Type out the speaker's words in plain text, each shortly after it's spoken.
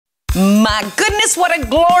My goodness, what a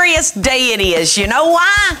glorious day it is. You know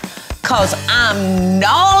why? 'Cause I'm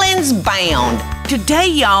Nawlins Bound. Today,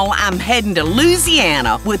 y'all, I'm heading to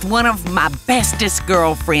Louisiana with one of my bestest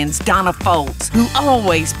girlfriends, Donna Foltz, who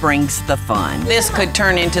always brings the fun. This could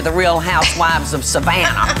turn into the Real Housewives of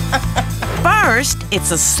Savannah. First,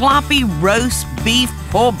 it's a sloppy roast beef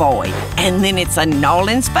po' boy. And then it's a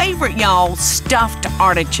Nawlins favorite, y'all, stuffed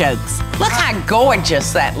artichokes. Look how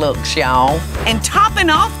gorgeous that looks, y'all. And topping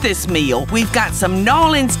off this meal, we've got some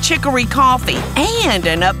Nawlins chicory coffee and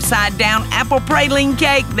an upside-down apple praline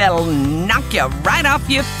cake that'll knock you right off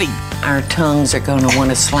your feet. Our tongues are gonna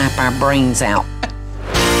wanna slap our brains out.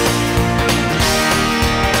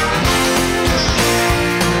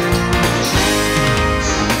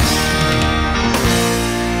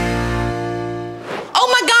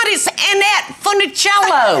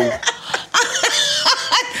 Funicello.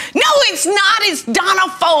 No, it's not. It's Donna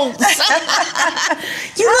Foltz.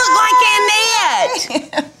 You look like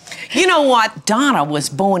Annette. You know what? Donna was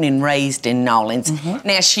born and raised in Nawlins.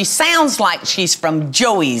 Now, she sounds like she's from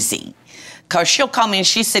Jersey, because she'll come in and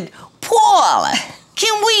she said, Paula,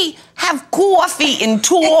 can we have coffee and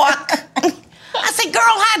talk? I said, girl,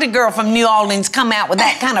 how did a girl from New Orleans come out with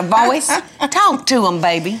that kind of voice? Talk to him,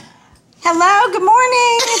 baby. Hello, good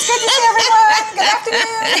morning. It's good to see everyone. Good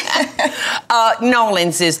afternoon.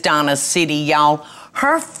 Nawlins is Donna's city, y'all.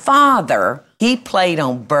 Her father, he played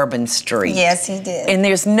on Bourbon Street. Yes, he did. And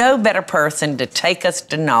there's no better person to take us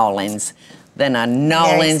to Nawlins than a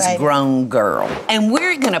Nawlins grown girl. And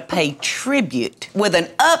we're gonna pay tribute with an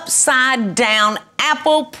upside-down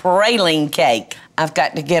apple praline cake. I've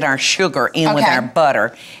got to get our sugar in with our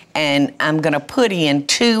butter. And I'm gonna put in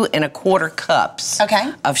 2 1/4 cups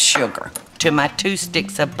of sugar to my 2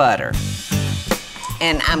 sticks of butter.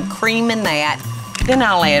 And I'm creaming that. Then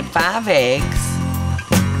I'll add 5 eggs.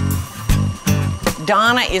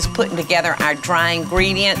 Donna is putting together our dry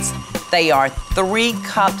ingredients. They are 3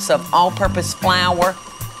 cups of all-purpose flour,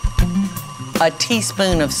 a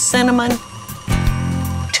teaspoon of cinnamon,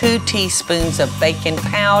 2 teaspoons of baking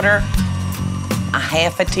powder, a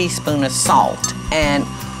 1/2 teaspoon of salt, and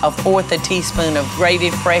a 1/4 teaspoon of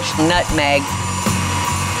grated fresh nutmeg.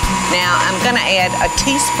 Now I'm gonna add a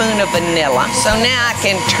teaspoon of vanilla. So now I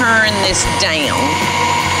can turn this down.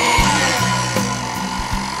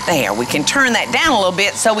 There, we can turn that down a little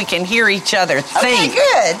bit so we can hear each other think. Okay,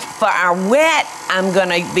 good. For our wet, I'm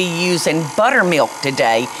gonna be using buttermilk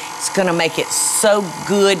today. It's gonna make it so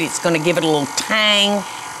good. It's gonna give it a little tang.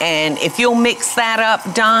 And if you'll mix that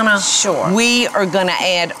up, Donna, we are gonna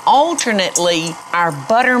add alternately our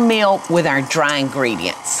buttermilk with our dry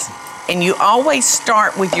ingredients. And you always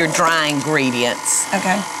start with your dry ingredients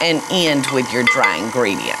and end with your dry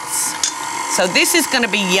ingredients. So this is gonna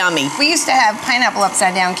be yummy. We used to have pineapple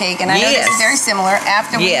upside down cake, and I know this is very similar.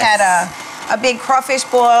 After we had a big crawfish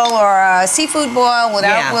boil or a seafood boil,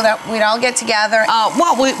 we'd all get together.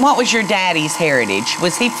 What was your daddy's heritage?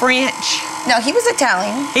 Was he French? No, he was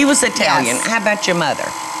Italian. He was Italian. How about your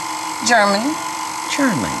mother? German.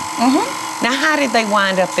 German. Now, how did they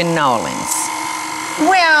wind up in Nawlins?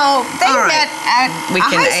 Well, they met at a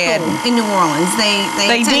high school in New Orleans.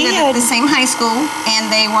 They attended the same high school,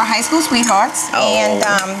 and they were high school sweethearts. And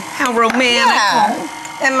how romantic. Yeah.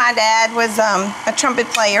 And my dad was a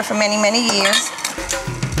trumpet player for many, many years.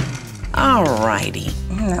 All righty.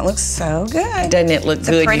 That looks so good. Doesn't it look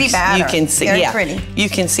good? It's a pretty batter. You can see, Very pretty. You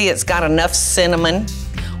can see it's got enough cinnamon.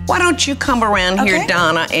 Why don't you come around here,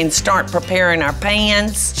 Donna, and start preparing our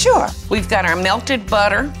pans? Sure. We've got our melted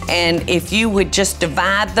butter, and if you would just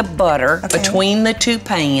divide the butter between the 2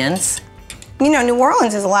 pans. You know, New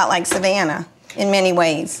Orleans is a lot like Savannah in many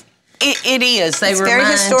ways. It is. It's a very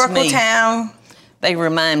historical town. They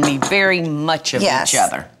remind me very much of each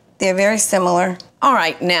other. They're very similar. All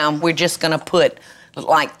right, now we're just gonna put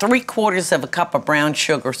like 3/4 cup of brown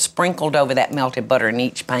sugar sprinkled over that melted butter in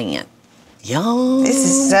each pan. Yum. This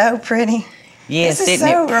is so pretty. Yes, this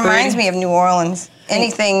reminds me of New Orleans.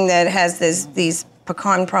 Anything that has these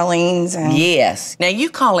pecan pralines. And yes. Now you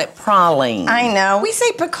call it praline. I know. We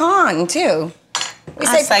say pecan too. We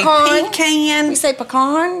say pecan. We say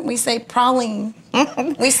pecan. We say praline.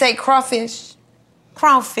 We say crawfish.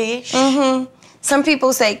 Crawfish. Some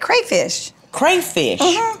people say crayfish. Crayfish.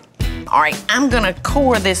 All right, I'm gonna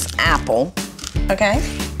core this apple.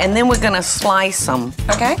 And then we're gonna slice them.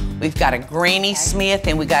 We've got a Granny Smith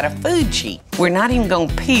and we got a Fuji. We're not even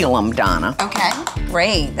gonna peel them, Donna.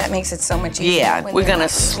 Great, that makes it so much easier. Yeah, we're gonna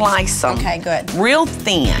slice them. Good. Real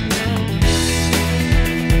thin.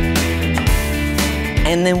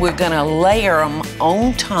 And then we're gonna layer them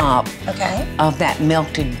on top of that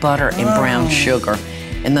melted butter and brown sugar.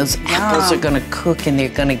 And those apples are gonna cook and they're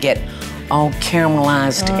gonna get all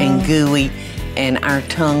caramelized and gooey, and our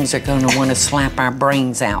tongues are gonna wanna slap our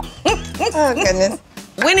brains out. Oh, goodness.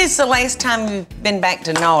 When is the last time you've been back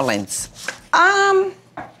to Nawlins?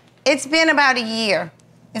 It's been about a year.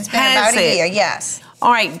 It's been about a year, yes.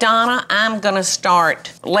 All right, Donna, I'm gonna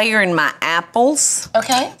start layering my apples.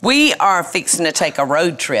 Okay. We are fixing to take a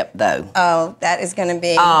road trip, though. Oh, that is gonna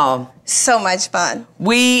be so much fun.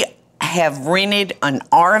 We have rented an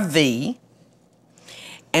RV,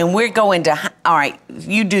 and we're going to, all right,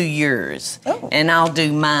 you do yours, and I'll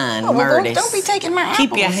do mine, Murtis. Don't be taking my apples.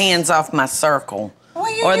 Keep your hands off my circle.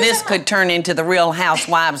 Or this could turn into the Real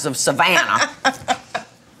Housewives of Savannah.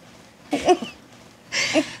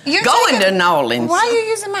 Going to Nawlins. Why are you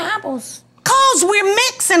using my apples? Cause we're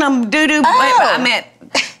mixing them, doo-doo. I meant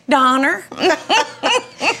Donner.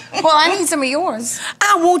 Well, I need some of yours.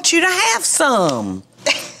 I want you to have some.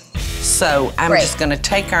 So I'm just gonna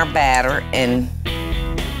take our batter and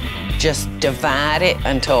just divide it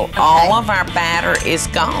until all of our batter is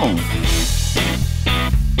gone.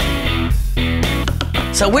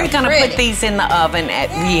 So we're gonna put these in the oven at,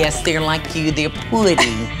 yes, they're like you, they're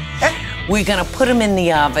pudding. We're gonna put them in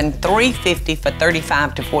the oven, 350 for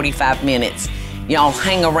 35 to 45 minutes. Y'all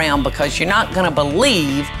hang around because you're not gonna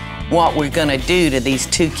believe what we're gonna do to these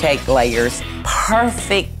 2 cake layers.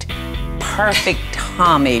 Perfect, perfect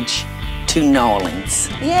homage to Nawlins.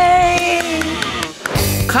 Yay!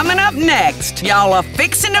 Coming up next, y'all are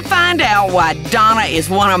fixing to find out why Donna is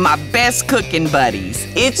one of my best cooking buddies.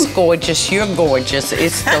 It's gorgeous, you're gorgeous,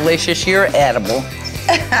 it's delicious, you're edible.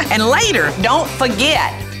 And later, don't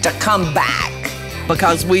forget to come back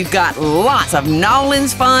because we've got lots of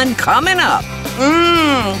Nawlins fun coming up.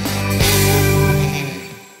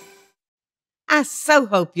 I so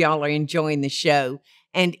hope y'all are enjoying the show.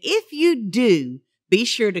 And if you do, be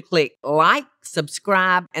sure to click like,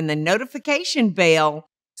 subscribe, and the notification bell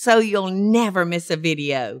so you'll never miss a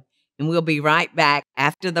video. And we'll be right back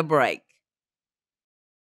after the break.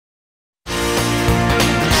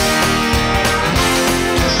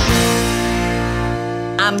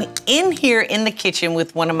 I'm in here in the kitchen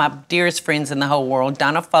with one of my dearest friends in the whole world,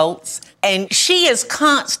 Donna Foltz, and she is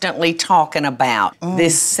constantly talking about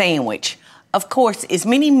this sandwich. Of course, as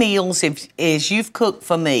many meals as you've cooked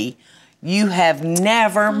for me, you have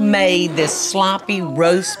never made this sloppy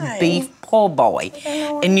roast beef po' boy.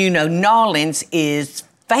 And you know, Nawlins is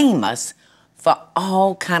famous for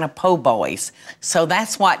all kind of po' boys. So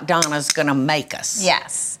that's what Donna's gonna make us.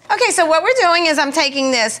 Yes. Okay, so what we're doing is I'm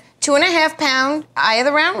taking this 2.5 pound eye of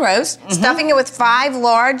the round roast, stuffing it with 5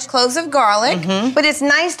 large cloves of garlic. But it's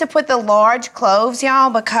nice to put the large cloves,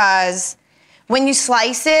 y'all, because when you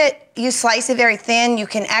slice it very thin, you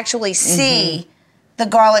can actually see the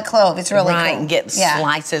garlic clove. It's really cool. And get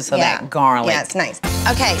slices of that garlic. Yeah, it's nice.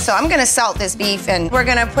 Okay, so I'm gonna salt this beef and we're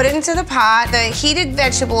gonna put it into the pot. The heated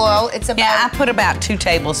vegetable oil, it's about... Yeah, I put about 2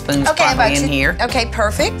 tablespoons probably in here. Okay,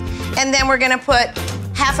 perfect. And then we're gonna put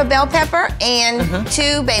half a bell pepper and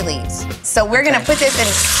 2 bay leaves. So we're gonna put this and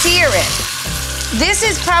sear it. This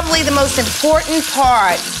is probably the most important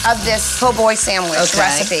part of this po' boy sandwich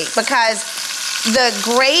recipe because the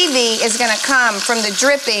gravy is gonna come from the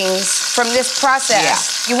drippings from this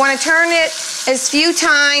process. You wanna turn it as few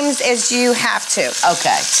times as you have to.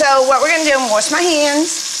 Okay. So what we're gonna do, I'm gonna wash my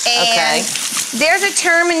hands. And there's a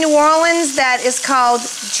term in New Orleans that is called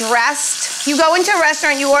dressed. You go into a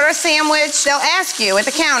restaurant, you order a sandwich, they'll ask you at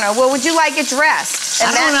the counter, well, would you like it dressed? And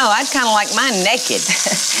I don't know, I'd kind of like mine naked.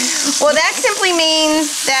 Well, that simply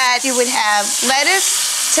means that you would have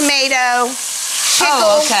lettuce, tomato,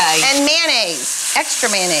 pickle, and mayonnaise, extra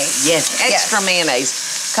mayonnaise. Yes, extra mayonnaise.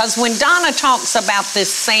 Because when Donna talks about this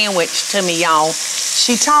sandwich to me, y'all,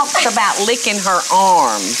 she talks about licking her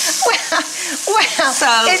arms.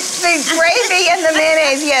 Well, it's the gravy and the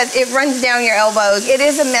mayonnaise, yes, it runs down your elbows. It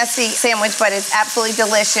is a messy sandwich, but it's absolutely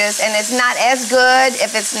delicious, and it's not as good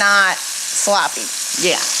if it's not sloppy.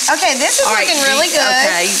 Yeah. Okay, this is looking really good.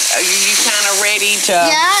 Okay, are you kind of ready to...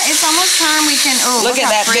 Yeah, it's almost time we can... Ooh, look at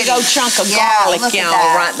that big old chunk of garlic,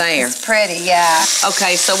 y'all, right there. It's pretty, yeah.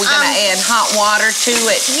 Okay, so we're going to add hot water to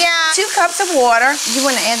it. Yeah, 2 cups of water. You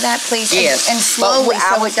want to add that, please? Yes. And slowly, so it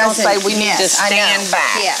doesn't... I was going to say we need to stand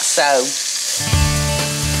back. Yes. So...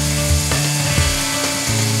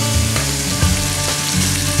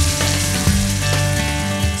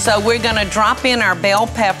 So we're gonna drop in our bell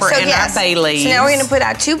pepper and our bay leaves. So now we're gonna put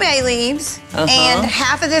our 2 bay leaves and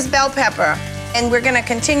half of this bell pepper. And we're gonna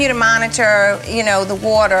continue to monitor, you know, the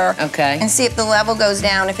water. And see if the level goes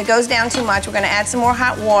down. If it goes down too much, we're gonna add some more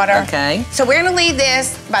hot water. So we're gonna leave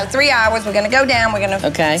this about 3 hours. We're gonna go down, we're gonna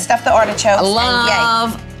stuff the artichokes. I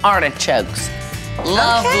love artichokes.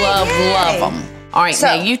 Love, Okay, love, yay. love them. All right, So-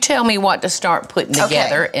 now you tell me what to start putting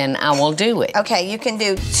together, and I will do it. Okay, you can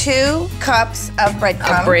do 2 cups of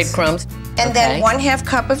breadcrumbs. Of breadcrumbs. And then 1/2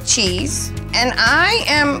 cup of cheese. And I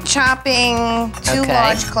am chopping 2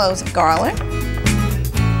 large cloves of garlic.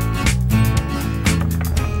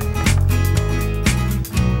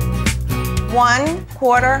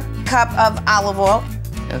 1/4 cup of olive oil.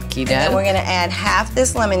 Okie And then doke. we're gonna add half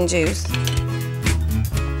this lemon juice.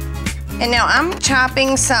 And now I'm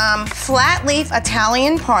chopping some flat leaf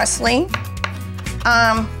Italian parsley.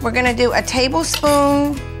 We're gonna do 1.5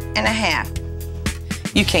 tablespoons.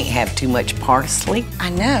 You can't have too much parsley. I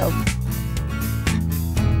know.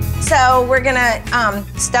 So we're gonna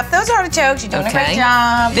stuff those artichokes. You're doing a great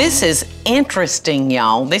job. This is interesting,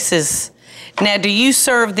 y'all. This is, now do you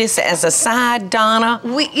serve this as a side, Donna?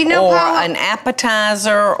 You know, or Paula, an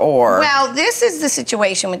appetizer, or? well, this is the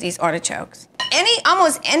situation with these artichokes.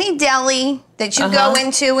 Almost any deli that you go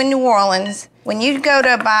into in New Orleans, when you go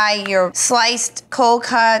to buy your sliced cold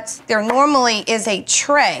cuts, there normally is a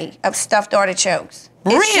tray of stuffed artichokes.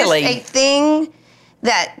 Really? It's just a thing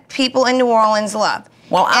that people in New Orleans love.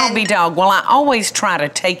 Well, I'll be dog. Well, I always try to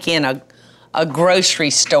take in a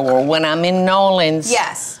grocery store when I'm in Nawlins.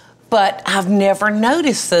 Yes. But I've never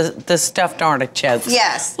noticed the stuffed artichokes.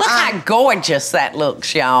 Yes. Look how gorgeous that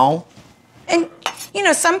looks, y'all. And, you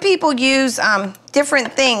know, some people use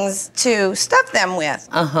different things to stuff them with.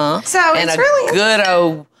 So And it's a really good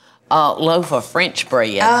old loaf of French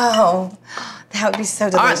bread. Oh, that would be so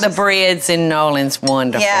delicious. Aren't the breads in Nawlins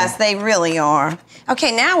wonderful? Yes, they really are.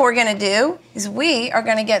 Okay, now what we're gonna do is we are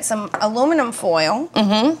gonna get some aluminum foil.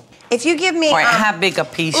 If you give me All right, how big a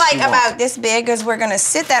piece like you want? about this big, because we're gonna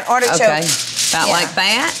sit that artichoke. Okay, about Yeah. like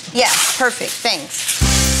that? Yeah, perfect, thanks.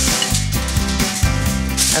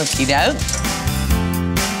 Okie doke.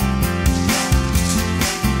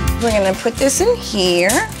 We're gonna put this in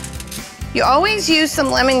here. You always use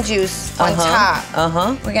some lemon juice on top.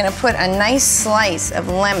 We're gonna put a nice slice of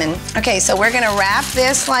lemon. Okay, so we're gonna wrap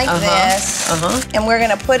this like this, and we're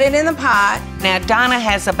gonna put it in the pot. Now, Donna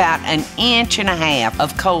has about 1.5 inches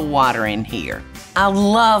of cold water in here. I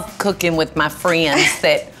love cooking with my friends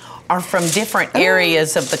that are from different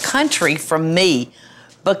areas of the country from me,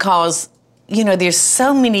 because, you know, there's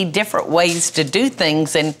so many different ways to do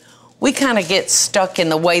things, and we kind of get stuck in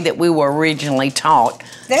the way that we were originally taught.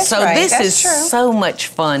 That's so right, this that's is true. so much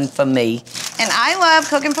fun for me. And I love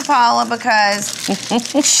cooking for Paula because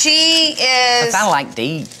she is, I like to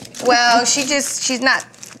eat. well, she's not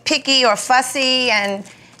picky or fussy, and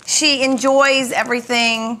she enjoys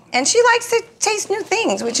everything, and she likes to taste new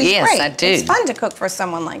things, which is Yes, great. I do. It's fun to cook for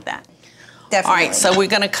someone like that. Definitely. All right, so we're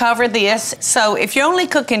gonna cover this. So if you're only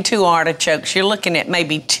cooking 2 artichokes, you're looking at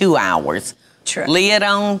maybe 2 hours. True. Lid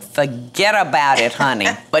on, forget about it, honey.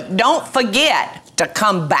 But don't forget to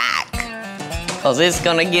come back, because it's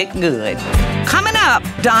gonna get good. Coming up,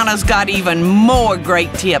 Donna's got even more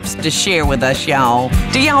great tips to share with us, y'all.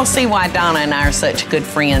 Do y'all see why Donna and I are such good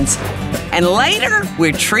friends? And later,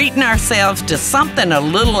 we're treating ourselves to something a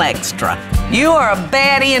little extra. You are a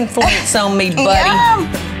bad influence on me, buddy. Yum.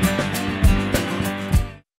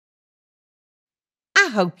 I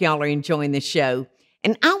hope y'all are enjoying the show,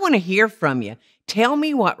 and I want to hear from you. Tell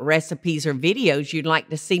me what recipes or videos you'd like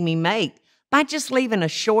to see me make by just leaving a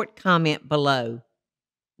short comment below.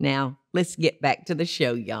 Now, let's get back to the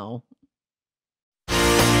show, y'all.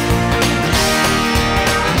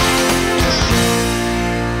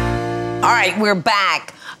 All right, we're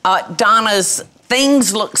back. Donna's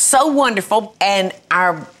things look so wonderful, and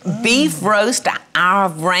our beef roast, our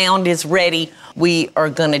round is ready. We are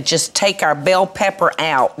gonna just take our bell pepper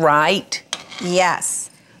out, right? Yes.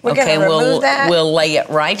 We're gonna remove we'll that. we'll lay it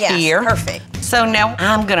right Yes, here. perfect. So now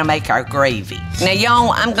I'm gonna make our gravy. Now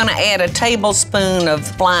y'all, I'm gonna add a tablespoon of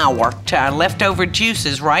flour to our leftover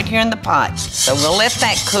juices right here in the pot. So we'll let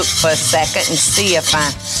that cook for a second and see if I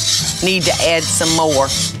need to add some more.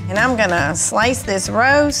 And I'm gonna slice this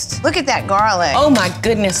roast. Look at that garlic. Oh my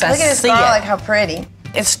goodness, I Look at this see garlic, it. how pretty.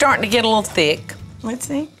 It's starting to get a little thick. Let's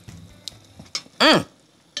see.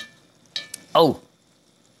 Oh,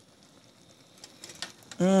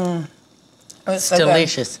 Oh, it's so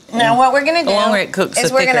delicious. Good. Now what we're gonna do The longer it cooks, is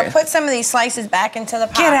the we're gonna thicker. put some of these slices back into the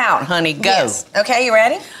pot. Get out, honey, go. Yes. Okay, you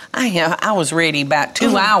ready? I was ready about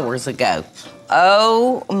 2 hours ago.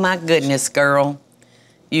 Oh my goodness, girl.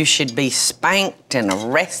 You should be spanked and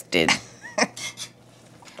arrested.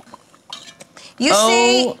 You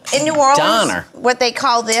Oh, see, in New Orleans, Donna. what they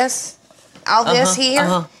call this, all this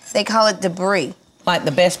here, they call it debris. Like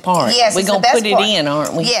the best part. Yes, We're it's the gonna best put it part. in,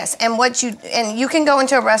 aren't we? Yes, and you can go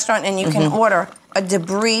into a restaurant and you can order a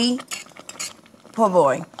debris po'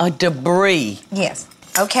 boy. A debris. Yes.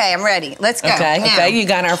 Okay, I'm ready. Let's go. Okay, now, okay, you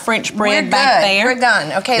got our French bread we're back good. there. We're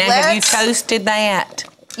done. Okay, now, have you toasted that?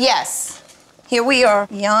 Yes. Here we are.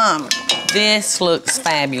 Yum. This looks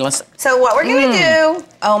fabulous. So what we're gonna do,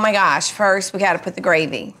 oh my gosh, first we gotta put the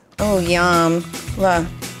gravy. Oh, yum. Love,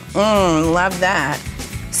 love that.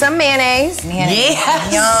 Some mayonnaise.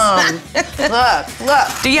 Yes. Yum. Look.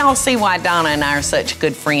 Do y'all see why Donna and I are such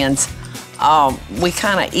good friends? We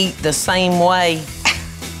kind of eat the same way.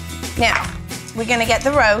 Now, we're gonna get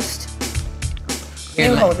the roast.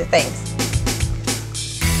 Here, You hold it, thanks.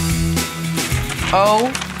 Oh,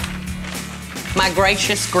 my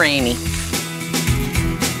gracious granny.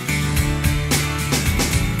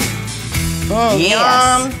 Yes.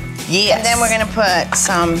 Yum. Yes. And then we're gonna put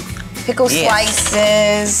some pickle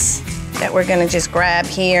slices that we're gonna just grab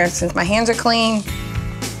here since my hands are clean.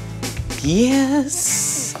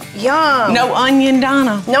 Yes. Yum. No onion,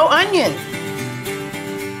 Donna. No onion.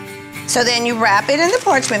 So then you wrap it in the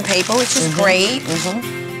parchment paper, which is great.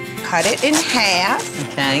 Cut it in half.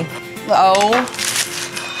 Okay. Oh.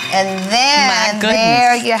 And then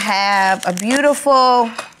there you have a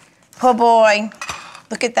beautiful po' boy.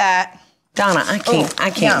 Look at that. Donna, I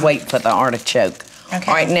can't wait for the artichoke. Okay.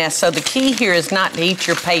 All right, now, so the key here is not to eat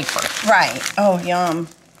your paper. Right. Oh, yum.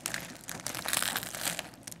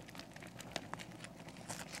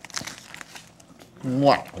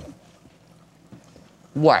 Wow.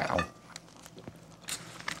 Wow.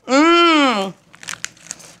 Mmm.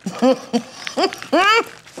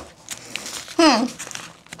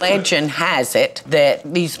 Legend has it that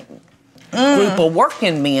these group of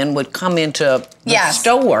working men would come into the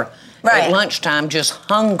store at lunchtime just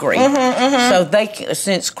hungry. So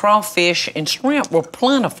since crawfish and shrimp were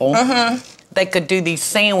plentiful, they could do these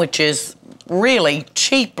sandwiches really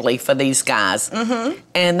cheaply for these guys.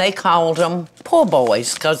 And they called them poor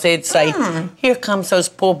boys because they'd say, here comes those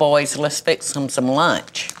poor boys, let's fix them some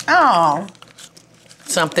lunch. Oh.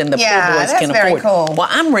 Something the poor boys can very afford. Cool. Well,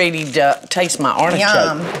 I'm ready to taste my artichoke.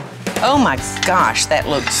 Yum. Oh my gosh, that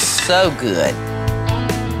looks so good.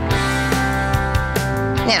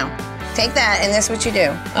 Now, take that, and this is what you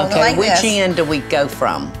do. Hold it Okay, like which this. end do we go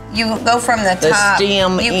from? You go from the The top.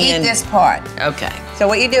 stem you end. eat this part. Okay. So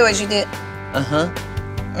what you do is you do.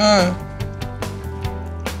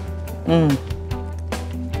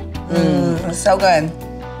 It's so good.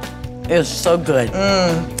 It's so good.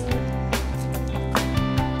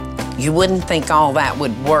 You wouldn't think all that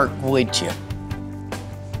would work, would you?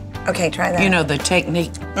 Okay, try that. You know the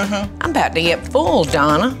technique. I'm about to get full,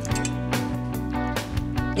 Donna.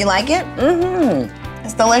 You like it?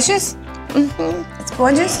 It's delicious? It's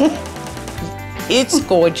gorgeous? It's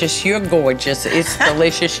gorgeous, you're gorgeous. It's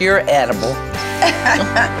delicious, you're edible.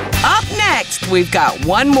 Up next, we've got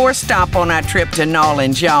one more stop on our trip to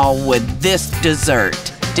Nawlins, y'all, with this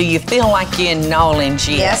dessert. Do you feel like you're in Nawlins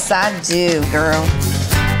yet? Yes, I do, girl.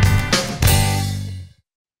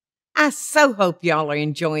 I so hope y'all are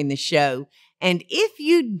enjoying the show. And if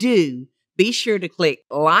you do, be sure to click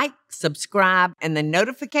like, subscribe, and the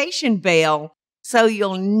notification bell so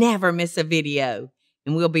you'll never miss a video.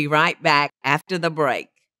 And we'll be right back after the break.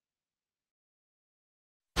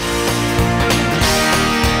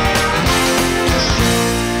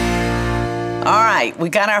 All right, we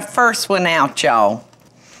got our first one out, y'all.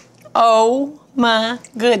 Oh my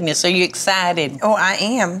goodness, are you excited? Oh, I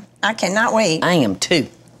am. I cannot wait. I am too.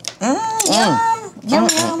 Yum.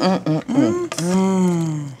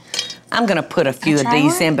 I'm gonna put a few of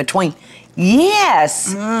these in between.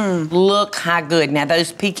 Yes! Look how good. Now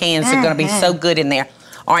those pecans are gonna be so good in there.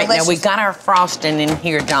 All right, now we got our frosting in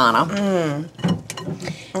here, Donna.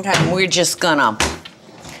 Okay. And we're just gonna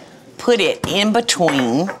put it in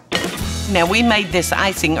between. Now we made this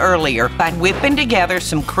icing earlier by whipping together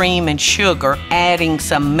some cream and sugar, adding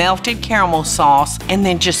some melted caramel sauce, and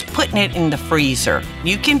then just putting it in the freezer.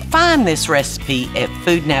 You can find this recipe at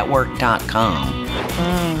foodnetwork.com.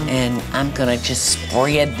 And I'm gonna just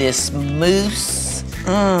spread this mousse.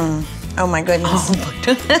 Oh my goodness.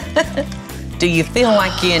 Do you feel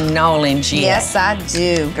like you're in Nawlins yet? Yes, I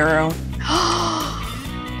do, girl.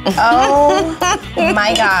 Oh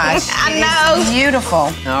my gosh. I know. It's beautiful.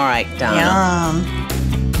 All right, Donna.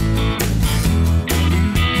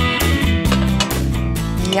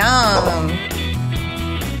 Yum.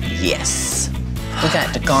 Yes. We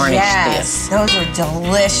got to garnish this. Those are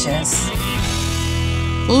delicious.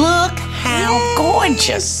 Look how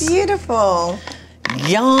gorgeous. Beautiful.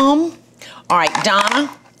 Yum. All right, Donna,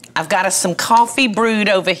 I've got us some coffee brewed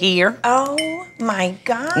over here. Oh my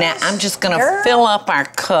gosh. Now, I'm just gonna fill up our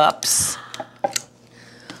cups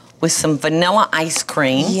with some vanilla ice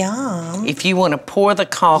cream. Yum. If you want to pour the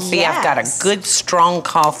coffee, I've got a good, strong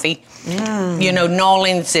coffee. You know,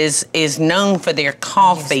 Nawlins is known for their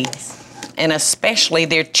coffee, and especially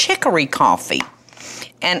their chicory coffee.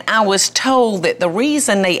 And I was told that the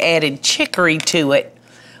reason they added chicory to it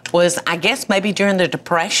was, I guess, maybe during the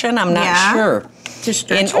Depression, I'm not sure. To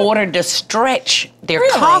stretch in order to stretch their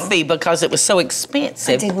coffee because it was so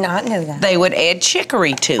expensive. I did not know that. They would add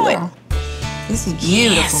chicory to it. This is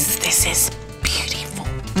beautiful. Yes, this is beautiful.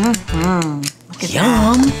 Look at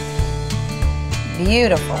Yum. that.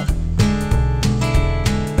 Beautiful.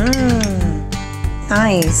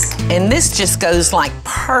 Nice. And this just goes like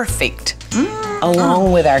perfect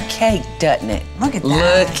along with our cake, doesn't it? Look at that.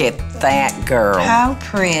 Look at that, girl. How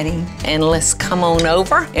pretty. And let's come on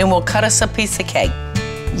over and we'll cut us a piece of cake.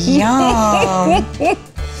 Yum.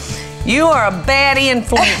 You are a bad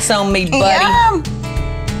influence on me, buddy. Yum.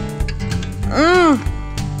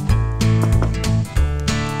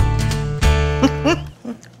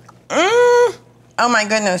 Oh my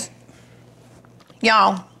goodness.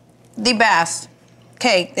 Y'all, the best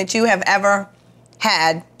cake that you have ever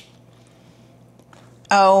had.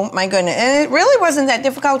 Oh my goodness. And it really wasn't that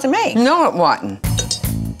difficult to make. No, it wasn't.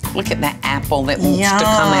 Look at that apple that wants to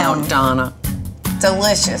come out, Donna.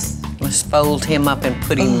 Delicious. Let's fold him up and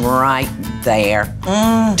put him right there.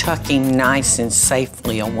 Tuck him nice and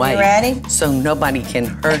safely away. You ready? So nobody can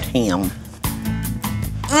hurt him.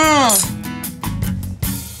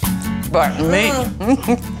 But me.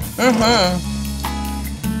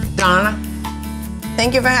 Donna.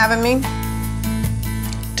 Thank you for having me.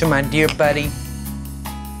 To my dear buddy.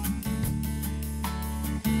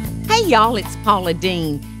 Hey y'all, it's Paula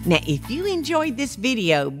Deen. Now, if you enjoyed this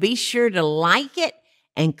video, be sure to like it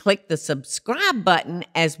and click the subscribe button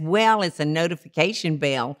as well as the notification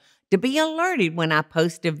bell to be alerted when I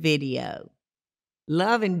post a video.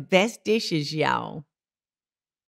 Love and best dishes, y'all.